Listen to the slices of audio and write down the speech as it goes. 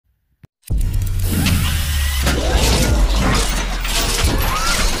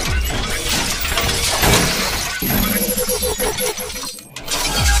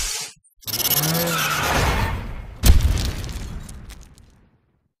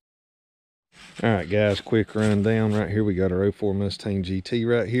All right, guys, quick rundown right here. We got our 04 Mustang GT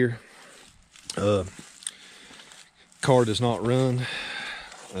right here. Car does not run,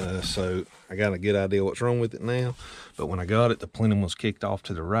 so I got a good idea what's wrong with it now. But when I got it, the plenum was kicked off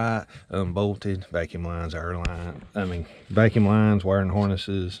to the right, unbolted, vacuum lines, vacuum lines, wiring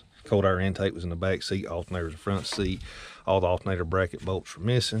harnesses, cold air intake was in the back seat, alternator was in the front seat. All the alternator bracket bolts were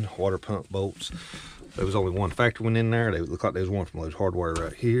missing, water pump bolts. There was only one factory one in there. They looked like there was one from Lowe's Hardware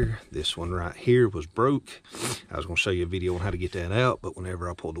right here. This one right here was broke. I was going to show you a video on how to get that out, but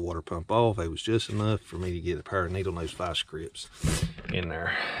whenever I pulled the water pump off, it was just enough for me to get a pair of needle nose vice grips in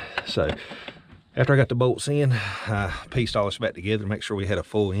there. So after I got the bolts in, I pieced all this back together to make sure we had a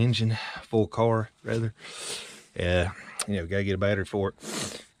full engine, full car rather. You know, gotta get a battery for it.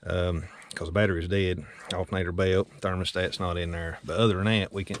 Because the battery is dead, alternator belt, thermostat's not in there. But other than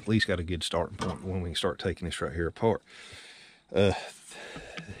that, we can at least got a good starting point when we can start taking this right here apart.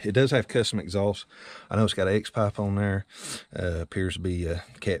 It does have custom exhaust. I know it's got an X pipe on there. Appears to be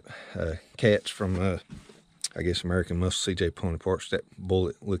cats from I guess American Muscle, CJ Pony Parts, that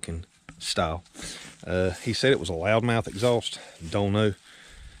bullet looking style. He said it was a loudmouth exhaust. Don't know.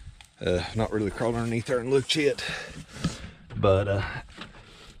 Not really crawled underneath there and looked yet. But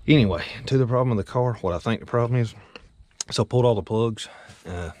anyway, to the problem of the car, what I think the problem is, so I pulled all the plugs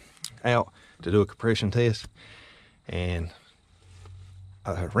out to do a compression test, and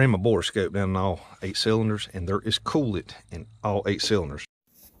I ran my borescope down in all 8 cylinders, and there is coolant in all 8 cylinders.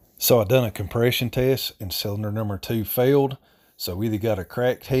 So I done a compression test, and cylinder number 2 failed. So we either got a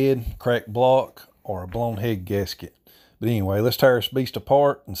cracked head, cracked block, or a blown head gasket. But anyway, let's tear this beast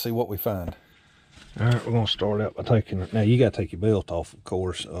apart and see what we find. All right, we're gonna start out by taking it. Now you gotta take your belt off, of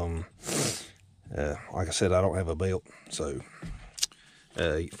course. Like I said, I don't have a belt, so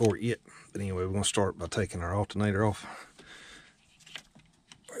for it yet. But anyway, we're gonna start by taking our alternator off.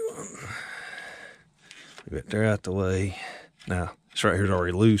 Get there out the way. Now this right here's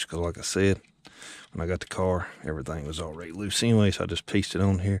already loose because, like I said, when I got the car, everything was already loose anyway. So I just pieced it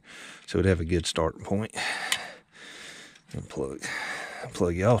on here so it'd have a good starting point. Unplug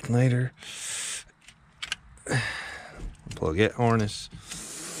the alternator. Plug that harness.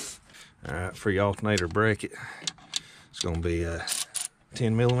 All right, for your alternator bracket, it's going to be a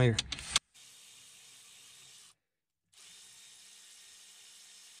 10mm.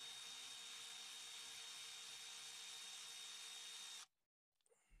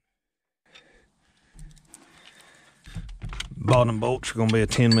 Bottom bolts are going to be a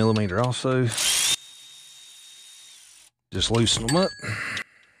 10mm also. Just loosen them up.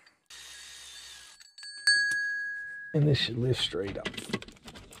 And this should lift straight up.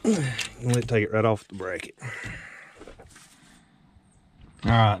 Let's take it right off the bracket.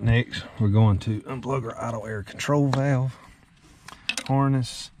 All right, next we're going to unplug our idle air control valve,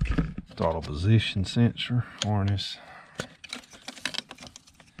 harness, throttle position sensor, harness.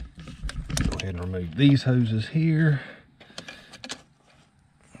 Go ahead and remove these hoses here.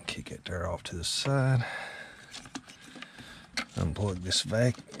 Kick that there off to the side. Unplug this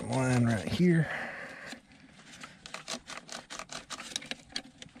vacuum line right here.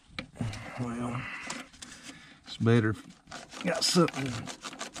 Well, it's better if you got something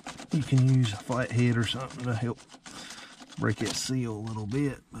you can use, a flat head or something to help break that seal a little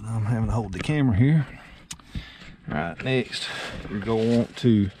bit, but I'm having to hold the camera here. All right, next you're going to want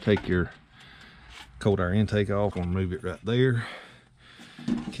to take your cold air intake off and remove it right there.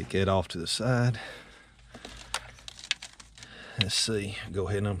 Kick that off to the side. Let's see, go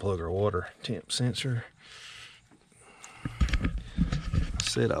ahead and unplug our water temp sensor.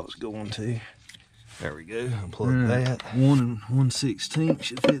 Said I was going to. There we go. Unplug that. 1 1/16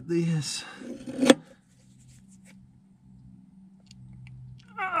 should fit this.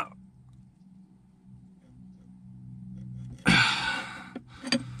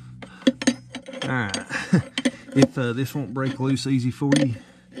 Alright. If this won't break loose easy for you,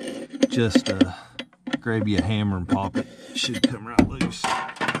 just grab you a hammer and pop it. It should come right loose.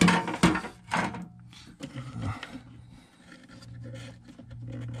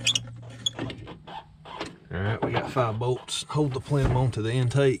 Alright, we got 5 bolts. Hold the plenum onto the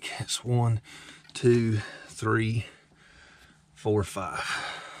intake. It's 1, 2, 3, 4,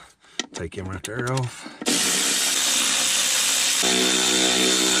 5. Take him right there off.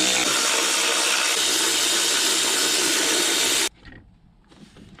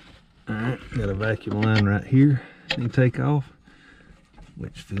 Alright, got a vacuum line right here. You take off,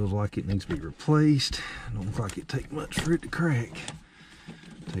 which feels like it needs to be replaced. Don't look like it take much for it to crack.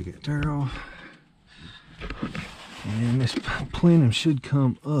 Take it there off. And this plenum should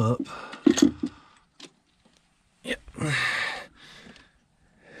come up. Yep.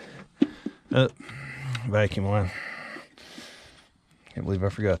 Up, vacuum line. Can't believe I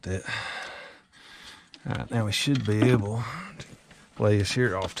forgot that. All right, now we should be able to lay this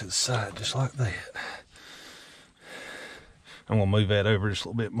here off to the side just like that. I'm gonna move that over just a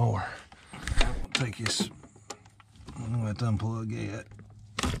little bit more. I'm gonna take this, I'm gonna have to unplug it.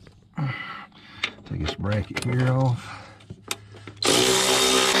 Take this bracket here off.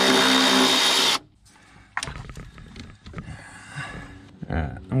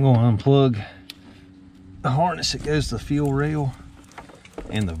 Alright, I'm gonna unplug the harness that goes to the fuel rail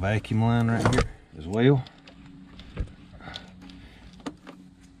and the vacuum line right here as well.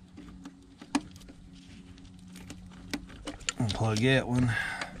 Unplug that one.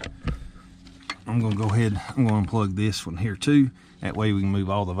 I'm gonna go ahead, I'm gonna unplug this one here too. That way we can move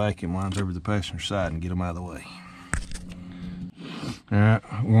all the vacuum lines over to the passenger side and get them out of the way. All right,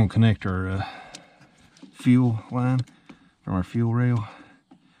 we're gonna connect our fuel line from our fuel rail.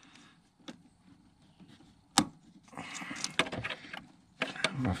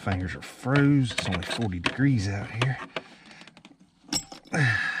 My fingers are froze. It's only 40 degrees out here.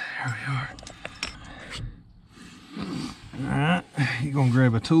 There we are. All right, you're gonna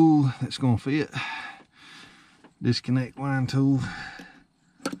grab a tool that's gonna fit. Disconnect line tool.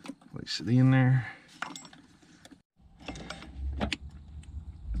 Place it in there.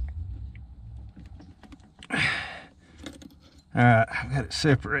 All right, I've got it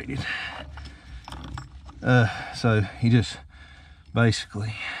separated. So you just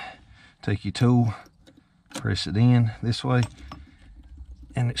basically take your tool, press it in this way,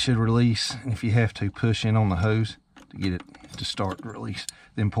 and it should release. And if you have to, push in on the hose to get it to start to release,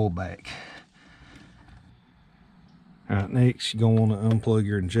 then pull back. All right, next you're gonna want to unplug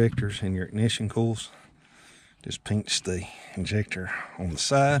your injectors and your ignition coils. Just pinch the injector on the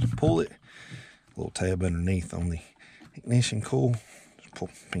side, pull it, a little tab underneath on the ignition coil.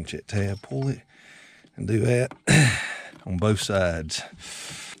 Just pinch that tab, pull it, and do that on both sides.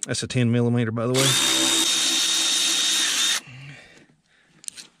 That's a 10mm, by the way.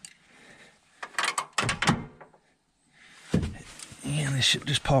 And this should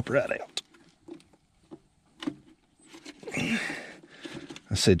just pop right out.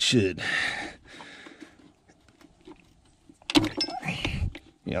 I said should.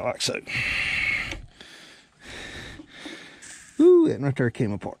 Yeah, like so. Ooh, that right there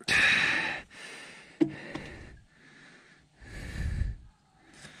came apart.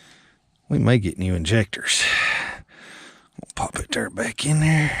 We may get new injectors. We'll pop it there back in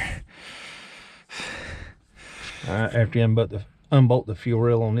there. All right, after you unbolt the fuel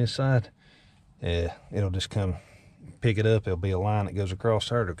rail on this side, it'll just come pick it up. There'll be a line that goes across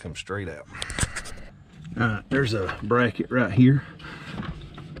there. It'll come straight out. All right, there's a bracket right here,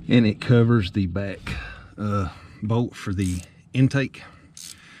 and it covers the back bolt for the intake,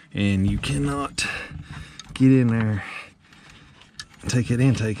 and you cannot get in there and take that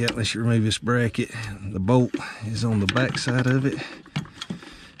intake out unless you remove this bracket. The bolt is on the back side of it,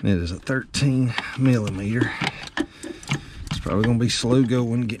 and it is a 13mm. It's probably gonna be slow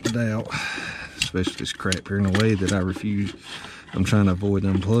going getting it out, especially this crap here in the way that I'm trying to avoid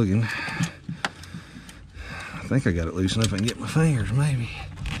unplugging. I think I got it loose enough I can get my fingers, maybe.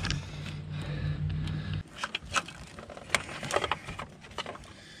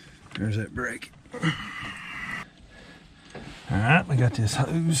 There's that brake. All right, we got this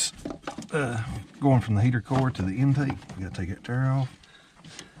hose going from the heater core to the intake. We gotta take that tire off.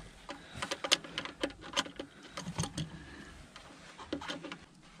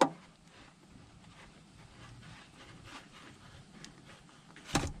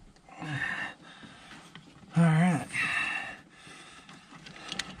 All right.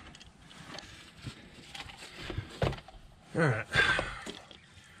 All right.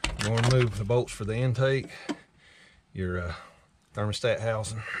 I'm going to remove the bolts for the intake, your thermostat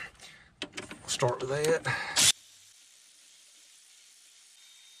housing. We'll start with that.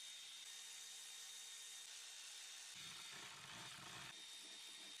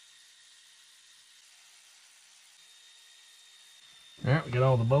 All right, we got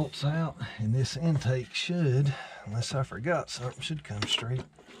all the bolts out, and this intake should, unless I forgot something, should come straight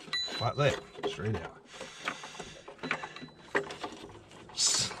like that, straight out.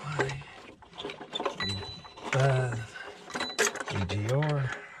 Slide. EGR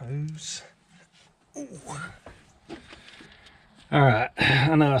hose. Ooh. All right,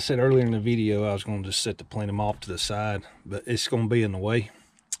 I know I said earlier in the video I was going to just set the plenum off to the side, but it's going to be in the way.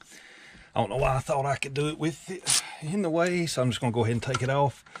 I don't know why I thought I could do it with it in the way, so I'm just going to go ahead and take it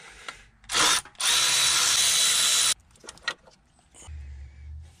off.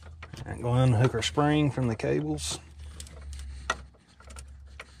 I'm going to unhook our spring from the cables.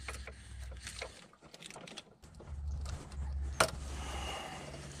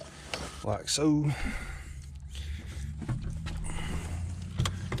 like so.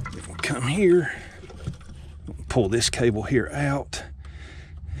 If we come here, pull this cable here out,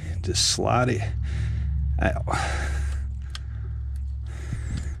 just slide it out,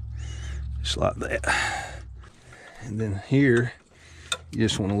 just like that. And then here, you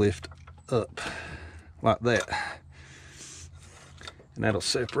just want to lift up like that, and that'll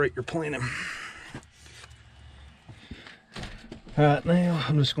separate your plenum. All right, now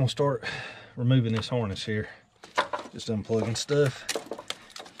I'm just going to start removing this harness here, just unplugging stuff,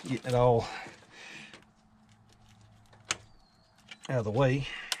 getting it all out of the way.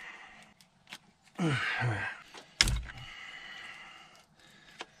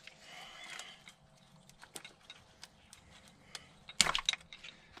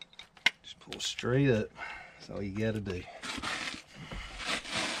 Just pull straight up. That's all you got to do.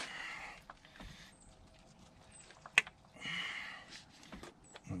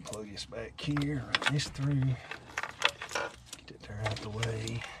 Unplug this back here, run this through, get it there out of the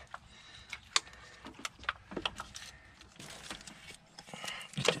way.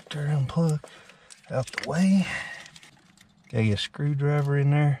 Get it there unplugged out the way. Got a screwdriver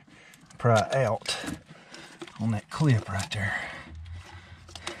in there, pry out on that clip right there.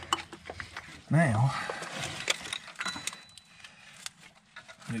 Now,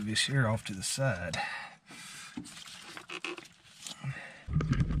 move this here off to the side.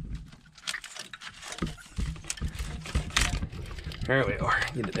 There we are.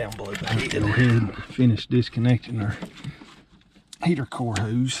 Get it down below the head. Go ahead and finish disconnecting our heater core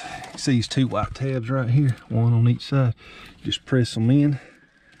hose. See these two white tabs right here, one on each side. Just press them in.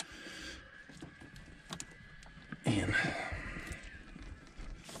 And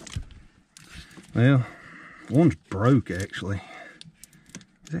well, one's broke actually.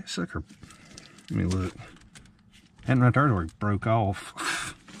 Is that sucker? Let me look. Hadn't right there where it broke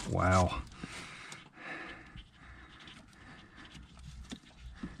off. Wow.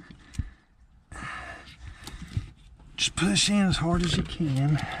 Just push in as hard as you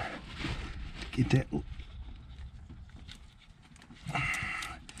can. Get that.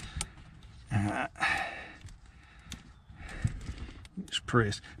 Just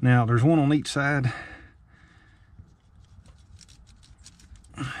press. Now there's one on each side.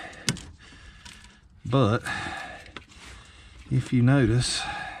 But if you notice,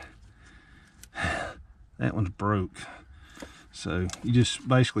 that one's broke. So you just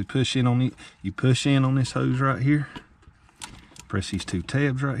basically push in on it. You push in on this hose right here. Press these two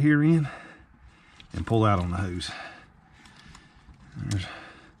tabs right here in and pull out on the hose. There's a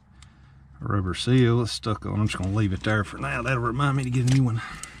rubber seal that's stuck on. I'm just going to leave it there for now. That'll remind me to get a new one.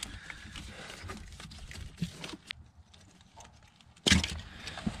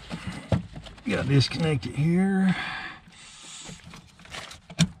 Got to disconnect it here.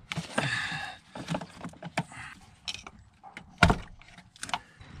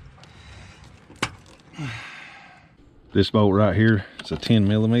 This bolt right here, it's a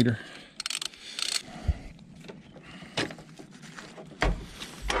 10mm.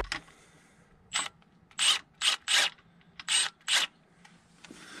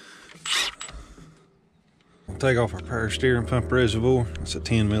 Take off our power steering pump reservoir. It's a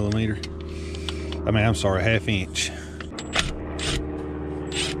 10mm. I mean, I'm sorry, 1/2 inch.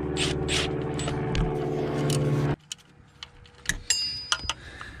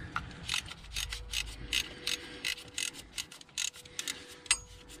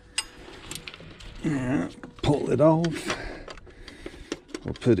 Yeah, pull it off.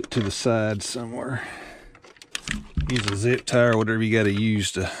 We'll put it to the side somewhere. Use a zip tie or whatever you got to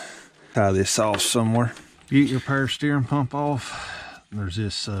use to tie this off somewhere. Get your power steering pump off. There's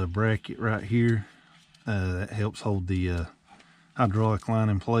this bracket right here that helps hold the hydraulic line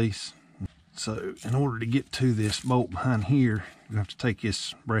in place. So in order to get to this bolt behind here, you have to take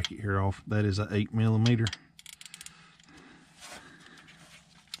this bracket here off. That is a 8mm.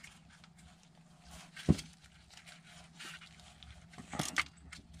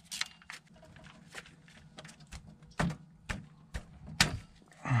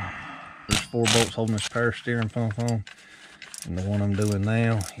 There's 4 bolts holding this power steering pump on, and the one I'm doing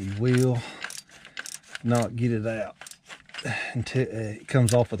now, you will not get it out until it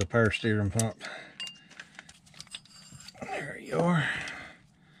comes off of the power steering pump. There you are.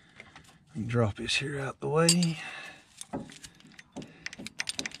 You drop this here out the way.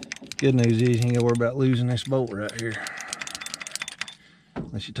 Good news is you ain't gotta worry about losing this bolt right here,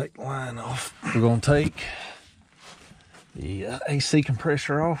 unless you take the line off. We're gonna take the AC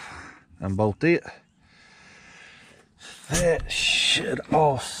compressor off, unbolt it. That should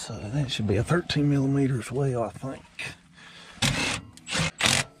also, that should be a 13mm as well, I think.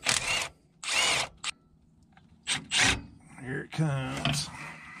 Here it comes.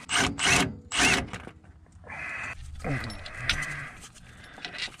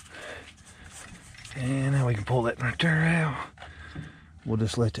 And now we can pull that right there out. We'll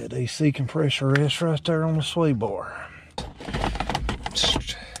just let that AC compressor rest right there on the sway bar.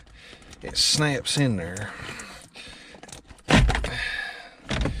 It snaps in there.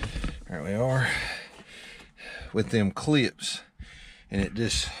 There we are. With them clips. And it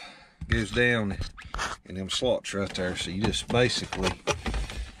just goes down in them slots right there. So you just basically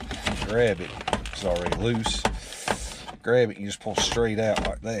grab it. It's already loose. Grab it, you just pull straight out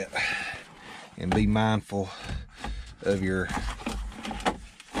like that. And be mindful of your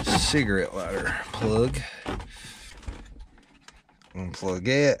cigarette lighter plug. Unplug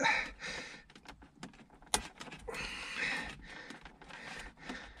it.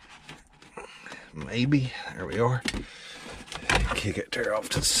 Maybe. There we are. Kick it there off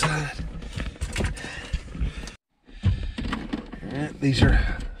to the side. Alright, these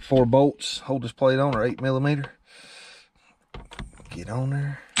are 4 bolts. Hold this plate on, or 8mm. Get on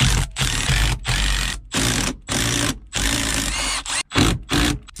there.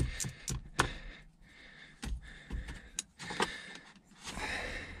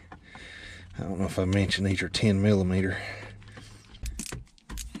 I don't know if I mentioned these are 10mm.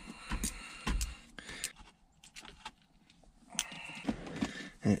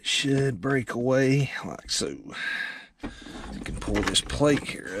 It should break away like so. You can pull this plate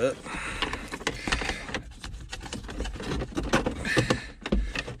here up.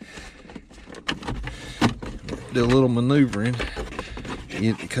 Do a little maneuvering, get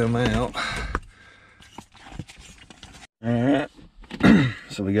it to come out. Alright,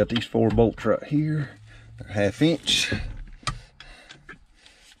 so we got these 4 bolts right here. They're 1/2 inch.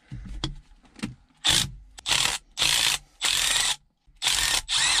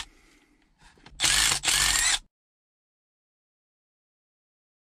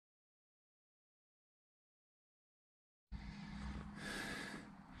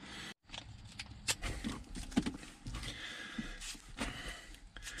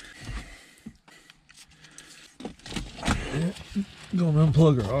 Gonna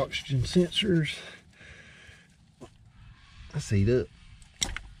unplug our oxygen sensors. Let's heat up.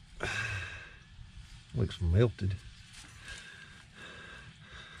 Looks melted.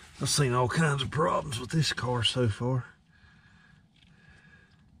 I've seen all kinds of problems with this car so far.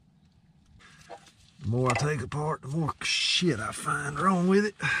 The more I take apart, the more shit I find wrong with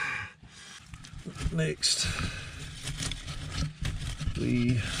it. Next,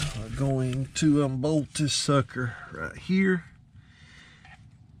 we are going to unbolt this sucker right here.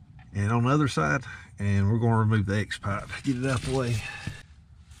 And on the other side, and we're going to remove the X pipe, get it out the way.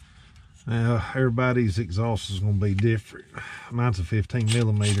 Now, everybody's exhaust is going to be different. Mine's a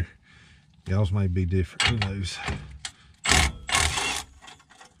 15mm. Y'all's may be different, who knows.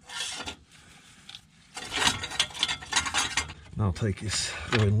 And I'll take this,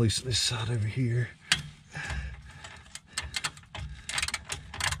 go ahead and loosen this side over here.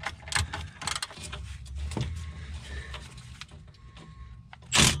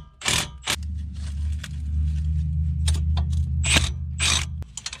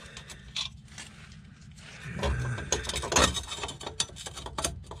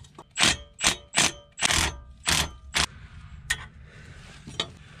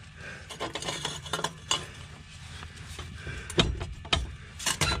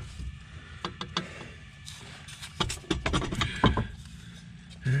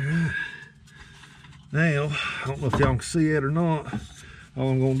 Now, I don't know if y'all can see it or not.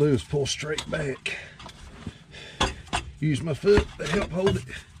 All I'm going to do is pull straight back. Use my foot to help hold it.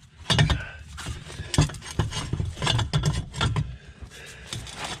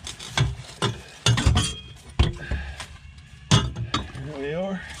 There we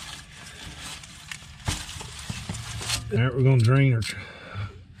are. Alright, we're going to drain our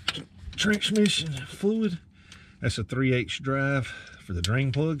transmission fluid. That's a 3/8 drive for the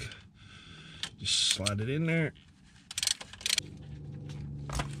drain plug. Just slide it in there.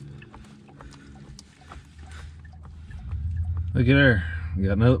 Look at there. We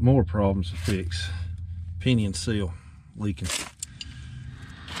got more problems to fix. Pinion seal leaking.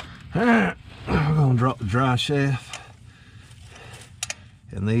 Alright, we're going to drop the dry shaft.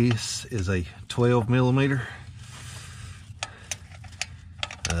 And this is a 12mm.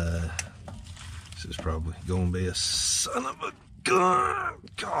 This is probably going to be a son of a gun.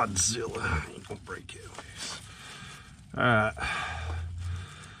 Godzilla. Ain't gonna break it. Alright.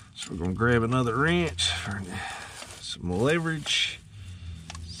 So we're gonna grab another wrench for some leverage.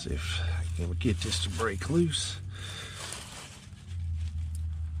 See if I can get this to break loose.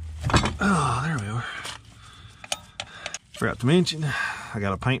 Oh, there we are. Forgot to mention, I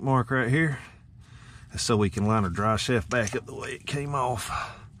got a paint mark right here. That's so we can line our dry shaft back up the way it came off.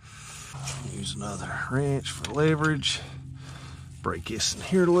 Use another wrench for leverage. Break this in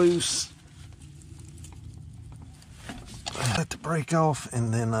here loose. Let the brake off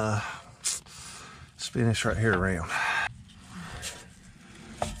and then spin this right here around.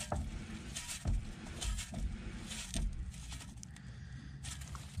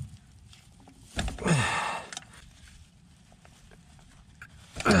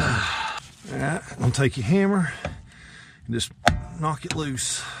 Alright, I'm gonna take your hammer and just knock it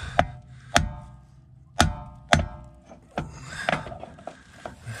loose.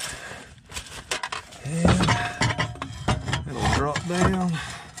 And it'll drop down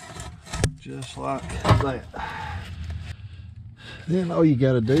just like that. Then all you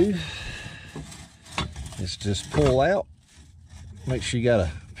gotta do is just pull out. Make sure you got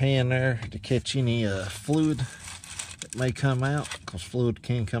a pan there to catch any fluid that may come out, because fluid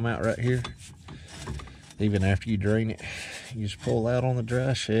can come out right here. Even after you drain it, you just pull out on the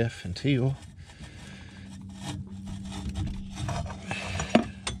dry shaft until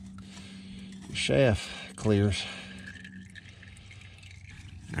your shaft clears.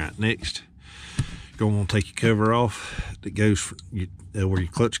 Alright, next, you're going to take your cover off that goes where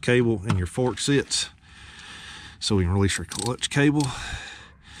your clutch cable and your fork sits, so we can release your clutch cable.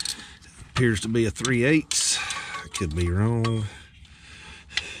 It appears to be a 3/8. I could be wrong.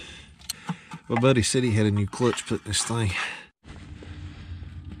 My buddy said he had a new clutch put in this thing.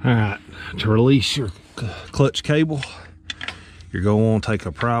 Alright, to release your clutch cable, you're going to take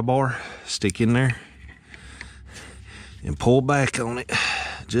a pry bar, stick in there, and pull back on it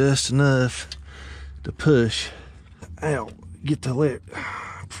just enough to push out, get the lead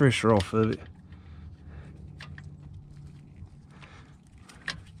pressure off of it.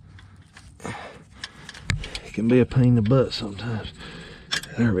 It can be a pain in the butt sometimes.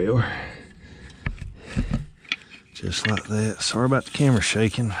 There we are. Just like that. Sorry about the camera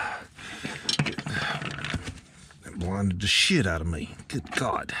shaking. It blinded the shit out of me. Good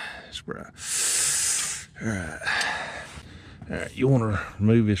God. Alright. Alright, you want to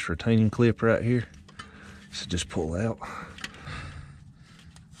remove this retaining clip right here. So just pull out.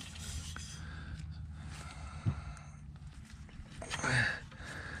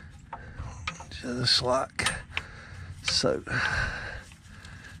 Just like so.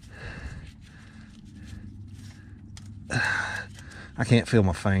 I can't feel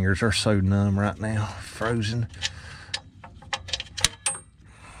my fingers, they're so numb right now, frozen.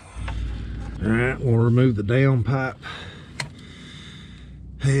 Alright, we'll remove the down pipe.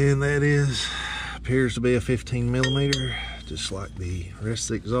 And that appears to be a 15mm, just like the rest of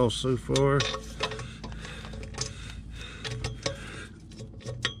the exhaust so far.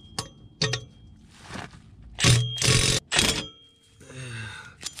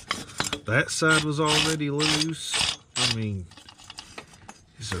 That side was already loose. I mean,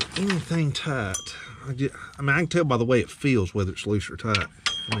 is there anything tight? I can tell by the way it feels whether it's loose or tight.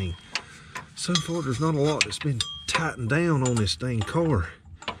 I mean, so far there's not a lot that's been tightened down on this dang car.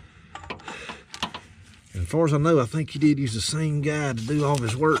 And as far as I know, I think he did use the same guy to do all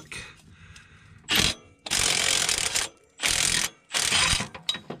his work.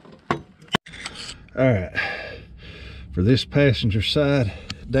 Alright, for this passenger side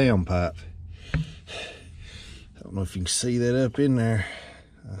down pipe, I don't know if you can see that up in there.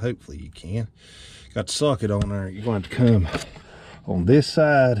 Hopefully you can. Got the socket on there. You're going to come on this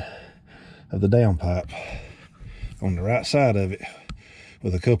side of the down pipe, on the right side of it,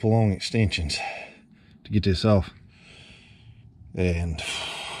 with a couple long extensions to get this off. And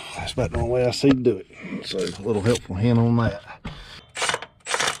that's about the only way I see to do it. So a little helpful hand on that.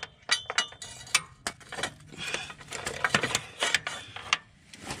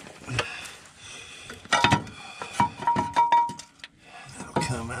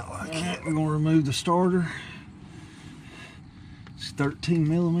 We're going to remove the starter. It's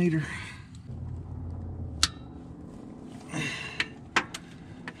 13mm.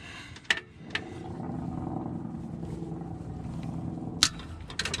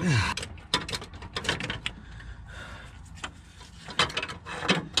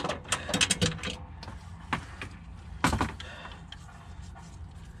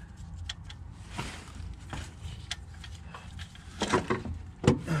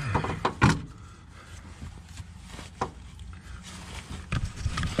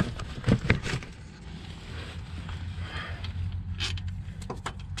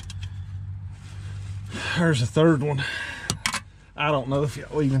 There's a third one. I don't know if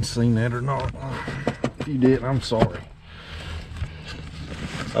y'all even seen that or not. If you didn't, I'm sorry.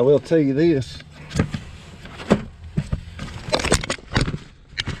 I will tell you this.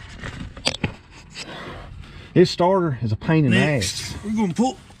 This starter is a pain in the Next, ass. we're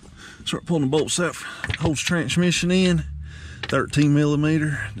gonna start pulling the bolts out, holds transmission in,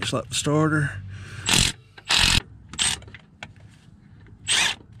 13mm, just like the starter.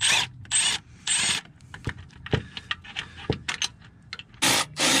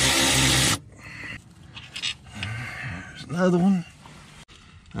 There's another one.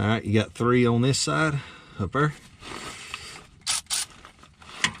 All right, you got 3 on this side, up there.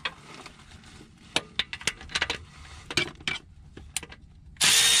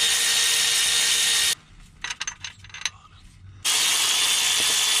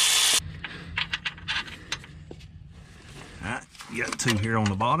 Alright, you got 2 here on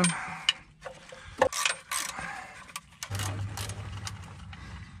the bottom.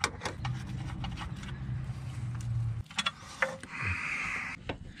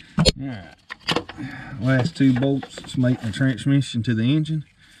 Alright, last 2 bolts to make the transmission to the engine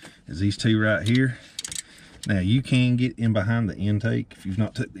is these 2 right here. Now you can get in behind the intake if you've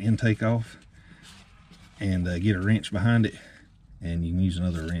not took the intake off and get a wrench behind it, and you can use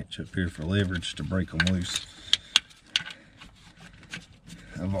another wrench up here for leverage to break them loose.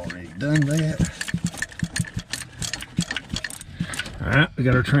 I've already done that. Alright, we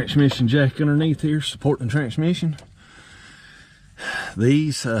got our transmission jack underneath here supporting the transmission.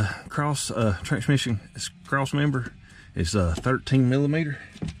 These transmission cross member is 13mm.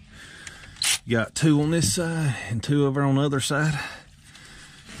 You got 2 on this side and 2 over on the other side.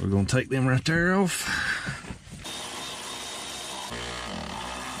 We're going to take them right there off.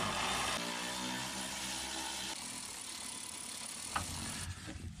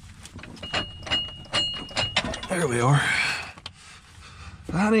 There we are.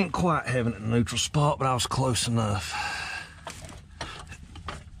 I didn't quite have it in a neutral spot, but I was close enough.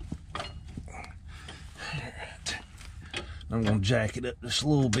 Right. I'm going to jack it up just a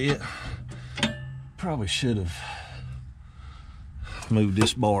little bit. Probably should have moved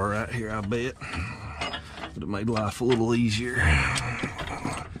this bar right here, I bet. But it made life a little easier.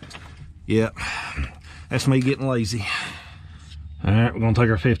 Yep, that's me getting lazy. All right, we're gonna take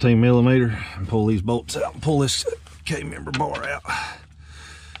our 15mm and pull these bolts out and pull this K-member bar out.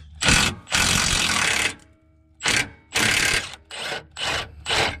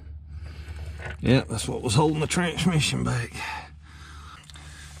 Yeah, that's what was holding the transmission back.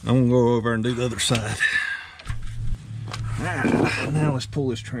 I'm gonna go over and do the other side. All right, now let's pull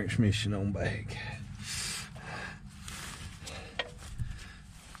this transmission on back.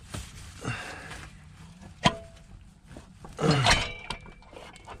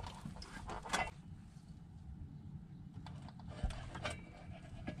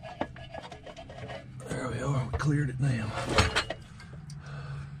 There we are, we cleared it now.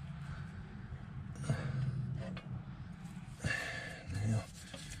 Now,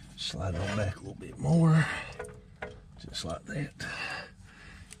 slide it on back a little bit more, just like that.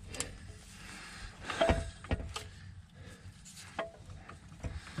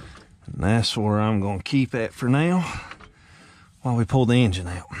 And that's where I'm going to keep at for now while we pull the engine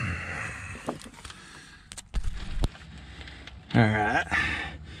out. All right,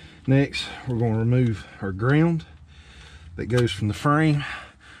 next we're going to remove our ground that goes from the frame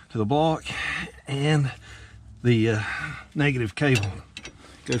to the block, and the negative cable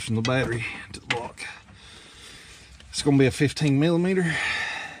goes from the battery to the block. It's going to be a 15mm.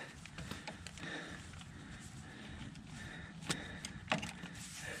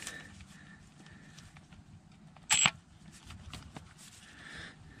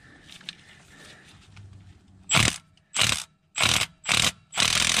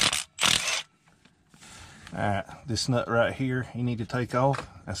 Alright, this nut right here you need to take off.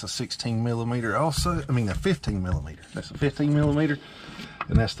 That's a 16mm also. I mean a 15mm. That's a 15mm,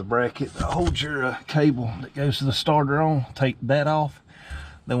 and that's the bracket that holds your cable that goes to the starter on. Take that off,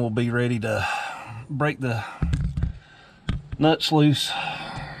 then we'll be ready to break the nuts loose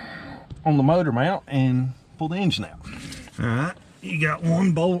on the motor mount and pull the engine out. Alright, you got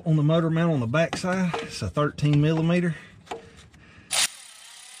 1 bolt on the motor mount on the back side. It's a 13mm.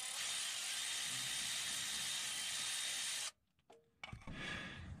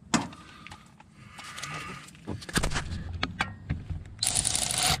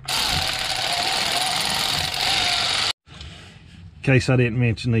 In case I didn't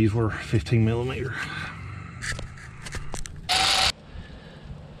mention, these were 15mm.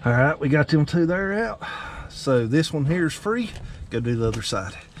 All right, we got them 2 there out. So this one here is free. Go do the other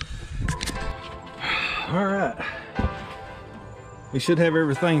side. All right. We should have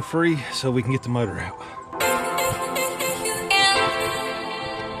everything free so we can get the motor out.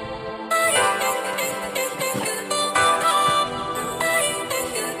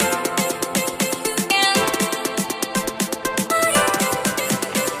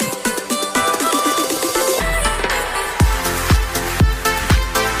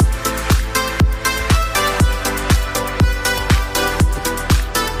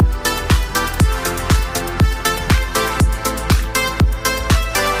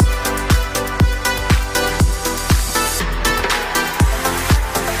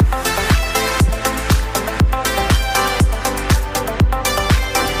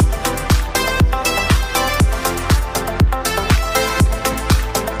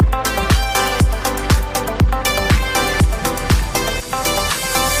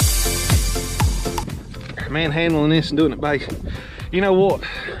 manhandling this and doing it base. You know what?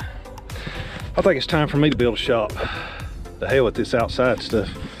 I think it's time for me to build a shop. The hell with this outside stuff.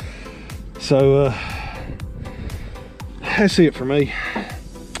 So that's it for me.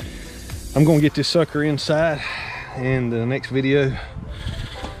 I'm gonna get this sucker inside, and the next video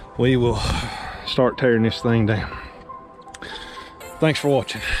we will start tearing this thing down. Thanks for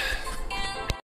watching.